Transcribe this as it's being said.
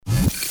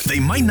They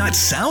might not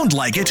sound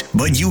like it,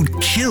 but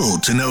you'd kill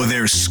to know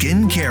their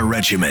skincare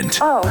regimen.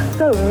 Oh,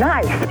 so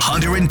nice.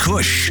 Hunter and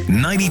Kush,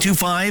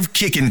 92.5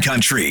 Kickin'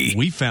 Country.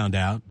 We found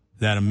out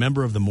that a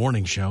member of the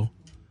morning show,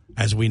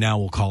 as we now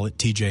will call it,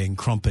 TJ and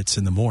Crumpets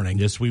in the morning.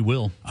 Yes, we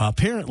will.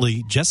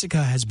 Apparently,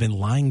 Jessica has been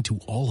lying to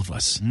all of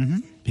us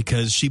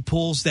because she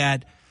pulls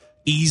that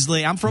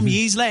Easley. I'm from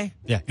Easley.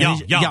 Yeah.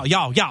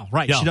 Y'all.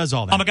 Right. Y'all. She does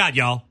all that. Oh, my God,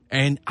 y'all.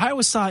 And I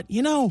always thought,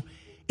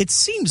 it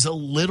seems a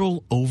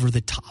little over the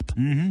top.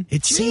 Mm-hmm.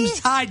 It seems She's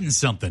hiding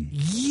something.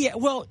 Yeah.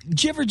 Well,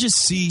 do you ever just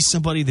see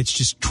somebody that's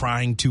just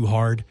trying too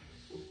hard?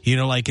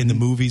 Like in the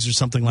movies or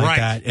something like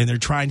that, and they're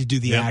trying to do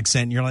the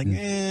accent, and you're like,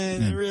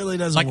 it really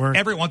doesn't work.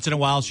 Every once in a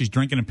while, she's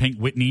drinking a Pink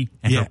Whitney,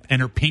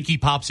 and her pinky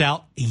pops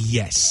out.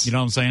 Yes. You know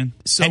what I'm saying?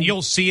 So, and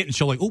you'll see it, and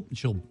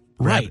she'll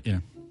grab it. Yeah.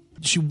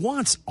 She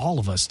wants all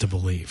of us to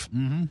believe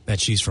that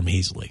she's from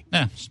Easley.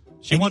 Yeah.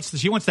 She wants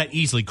that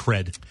Easley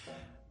cred.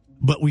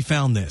 But we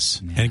found this.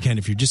 And again,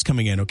 if you're just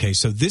coming in, okay,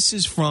 so this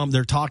is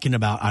they're talking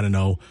about, I don't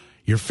know,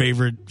 your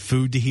favorite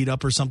food to heat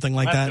up or something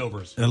like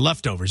leftovers. That.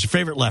 Leftovers. Your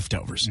favorite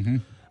leftovers.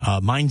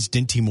 Mine's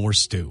Dinty Moore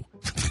stew.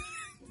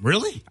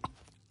 Really?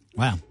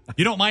 Wow.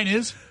 You know what mine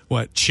is?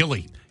 What?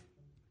 Chili.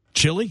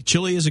 Chili?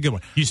 Chili is a good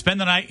one. You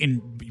spend the night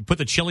and you put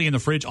the chili in the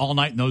fridge all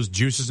night, and those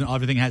juices and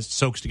everything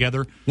soaks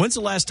together. When's the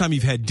last time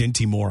you've had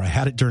Dinty Moore? I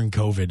had it during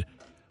COVID.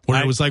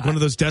 Where it was like one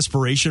of those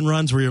desperation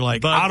runs where you're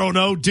like, I don't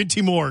know,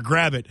 Dinty Moore,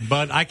 grab it.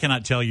 But I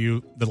cannot tell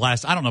you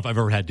I don't know if I've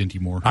ever had Dinty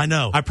Moore. I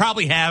know. I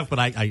probably have, but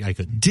I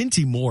couldn't.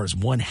 Dinty Moore is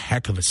one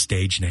heck of a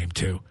stage name,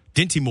 too.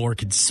 Dinty Moore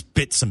could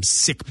spit some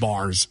sick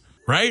bars,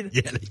 right?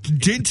 Yeah.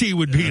 Dinty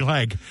would be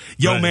like,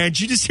 yo, man,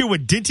 did you just hear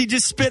what Dinty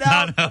just spit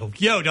out? I know.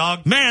 Yo,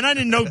 dog. Man, I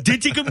didn't know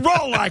Dinty could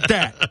roll like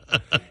that.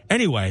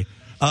 Anyway,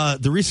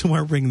 the reason why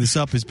we're bringing this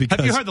up is because...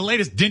 Have you heard the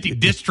latest Dinty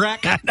diss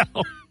track? I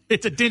know.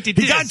 It's a Dinty He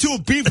diss. got into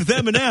a beef with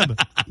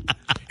Eminem.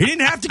 He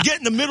didn't have to get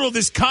in the middle of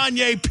this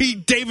Kanye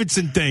Pete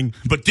Davidson thing.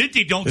 But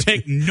Dinty don't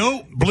take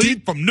no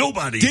bleed from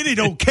nobody. Dinty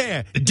don't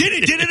care.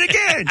 Dinty did it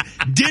again.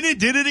 Dinty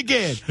did it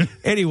again.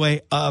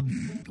 Anyway,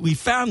 we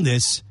found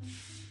this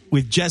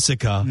with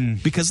Jessica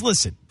because,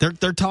 listen,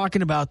 they're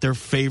talking about their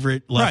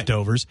favorite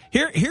leftovers.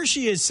 Right. Here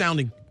she is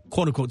sounding,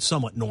 quote unquote,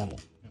 somewhat normal.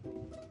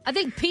 I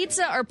think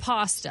pizza or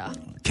pasta.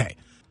 Okay.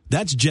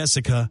 That's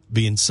Jessica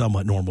being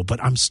somewhat normal,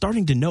 but I'm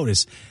starting to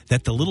notice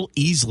that the little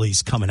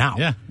Easley's coming out.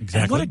 Yeah,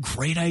 exactly. And what a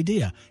great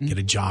idea. Get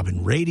a job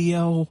in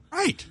radio.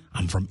 Right.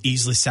 I'm from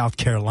Easley, South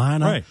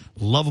Carolina. Right.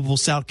 Lovable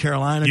South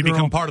Carolina You girl.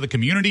 become part of the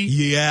community.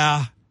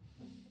 Yeah.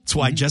 That's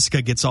why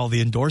Jessica gets all the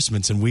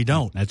endorsements and we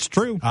don't. That's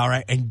true. All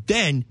right. And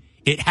then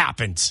it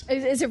happens.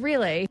 Is it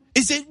really?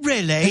 Is it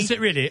really? Is it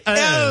really?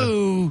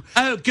 Oh.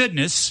 Oh,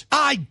 goodness.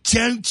 I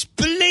don't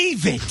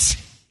believe it.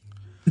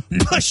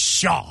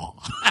 Pshaw.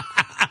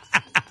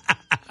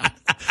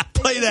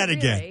 Play that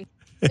again.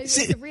 Is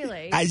it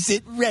really? Is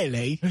it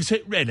really? Is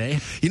it really?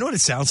 You know what it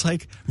sounds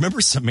like?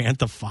 Remember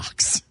Samantha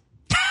Fox?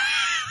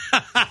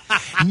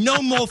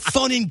 No more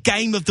fun in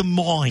Game of the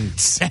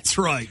Minds. That's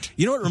right.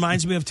 You know what it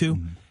reminds me of, too?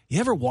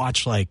 You ever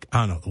watch, like,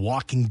 I don't know, The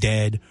Walking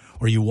Dead,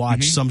 or you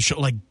watch some show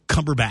like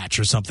Cumberbatch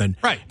or something.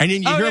 Right. And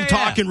then you hear him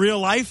talk in real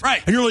life.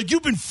 Right. And you're like,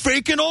 you've been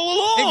faking all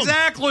along.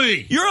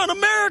 Exactly. You're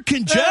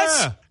un-American, Jess.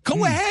 Yeah.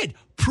 Go ahead.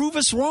 Prove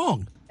us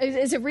wrong.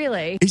 Is it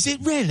really? Is it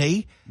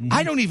really?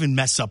 I don't even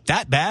mess up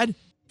that bad.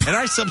 And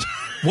I sometimes...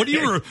 What do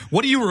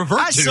you revert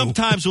to? I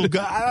sometimes will go...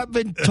 I've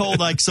been told,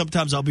 like,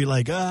 sometimes I'll be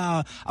like,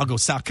 I'll go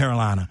South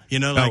Carolina. You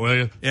know? Like, will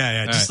you?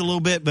 Yeah, just a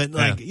little bit. But,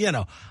 like,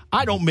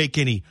 I don't make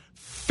any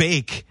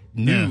fake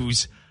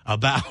news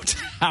about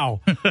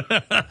how...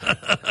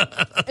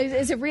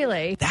 Is it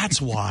really?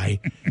 That's why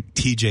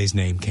TJ's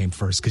name came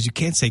first, because you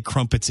can't say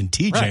Crumpets and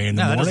TJ in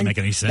the morning. That doesn't make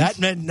any sense.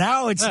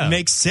 Now it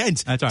makes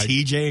sense. That's right.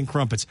 TJ and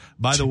Crumpets.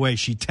 By the way,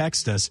 she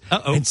texted us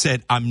and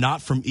said, I'm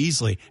not from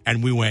Easley.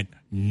 And we went,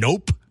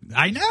 nope.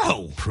 I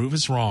know. Prove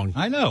us wrong.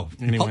 I know.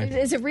 Anyway.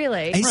 Is it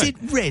really? Is it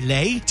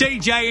really?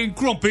 TJ and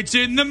Crumpets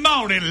in the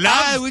morning,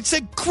 love. Oh, it's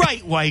a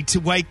great way to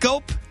wake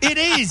up. It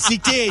is.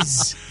 It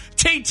is.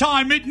 Tea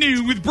time at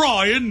noon with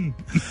Brian.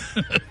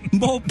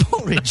 More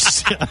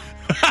porridge.